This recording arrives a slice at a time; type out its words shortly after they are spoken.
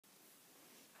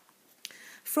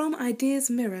From Ideas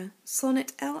Mirrour,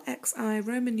 Sonnet XLI,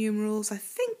 Roman numerals, I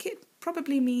think it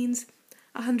probably means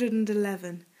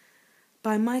 111,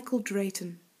 by Michael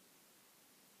Drayton.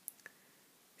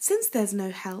 Since there's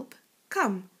no help,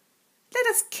 come, let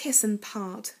us kiss and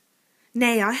part.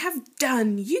 Nay, I have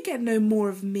done, you get no more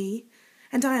of me,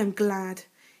 and I am glad,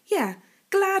 yea,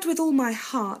 glad with all my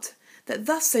heart, that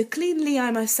thus so cleanly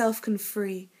I myself can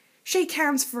free. Shake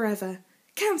hands forever,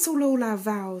 cancel all our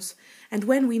vows, and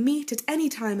when we meet at any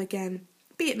time again,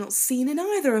 be it not seen in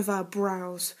either of our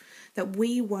brows, that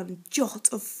we one jot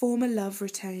of former love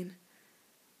retain.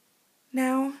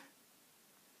 Now,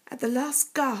 at the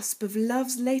last gasp of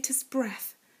love's latest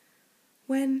breath,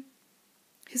 when,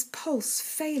 his pulse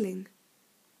failing,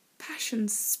 passion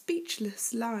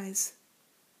speechless lies,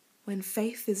 when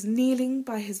faith is kneeling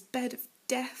by his bed of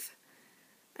death,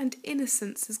 and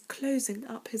innocence is closing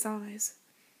up his eyes.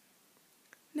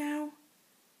 Now,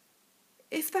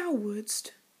 if thou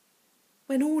wouldst,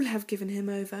 when all have given him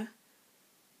over,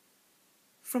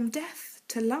 from death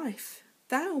to life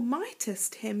thou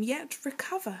mightest him yet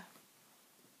recover.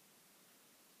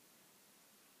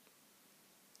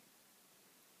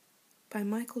 By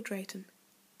Michael Drayton.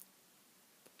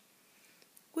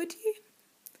 Would you?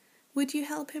 Would you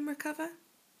help him recover?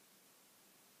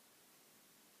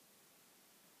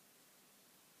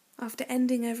 After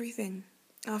ending everything,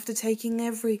 after taking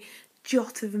every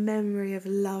jot of memory of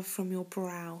love from your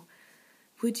brow,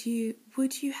 would you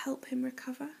help him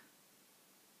recover?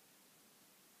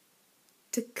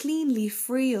 To cleanly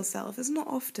free yourself is not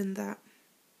often that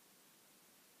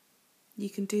you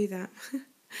can do that,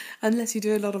 unless you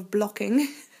do a lot of blocking.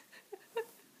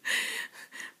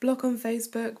 Block on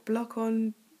Facebook, block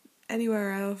on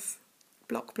anywhere else.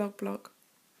 Block, block, block.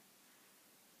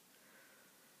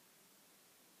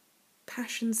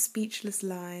 Passion speechless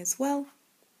lies. Well,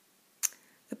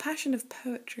 the passion of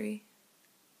poetry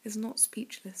is not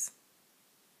speechless.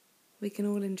 We can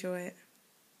all enjoy it.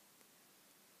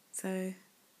 So,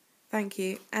 thank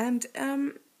you. And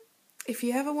if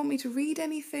you ever want me to read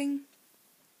anything,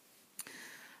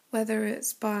 whether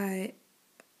it's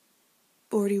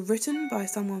already written by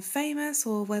someone famous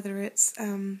or whether it's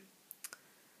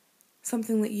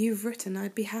something that you've written,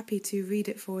 I'd be happy to read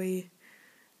it for you.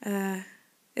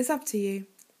 It's up to you.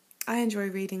 I enjoy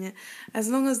reading it, as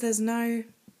long as there's no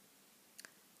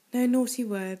naughty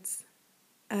words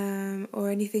or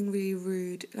anything really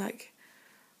rude. Like,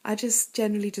 I just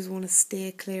generally just want to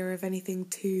steer clear of anything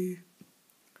too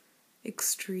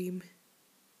extreme,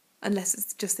 unless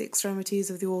it's just the extremities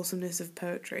of the awesomeness of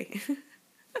poetry.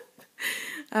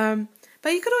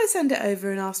 But you could always send it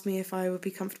over and ask me if I would be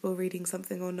comfortable reading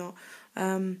something or not.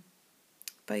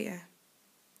 But yeah,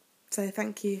 so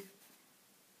thank you.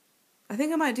 I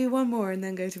think I might do one more and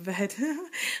then go to bed.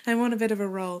 I'm on a bit of a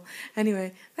roll.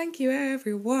 Anyway, thank you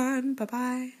everyone.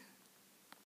 Bye-bye.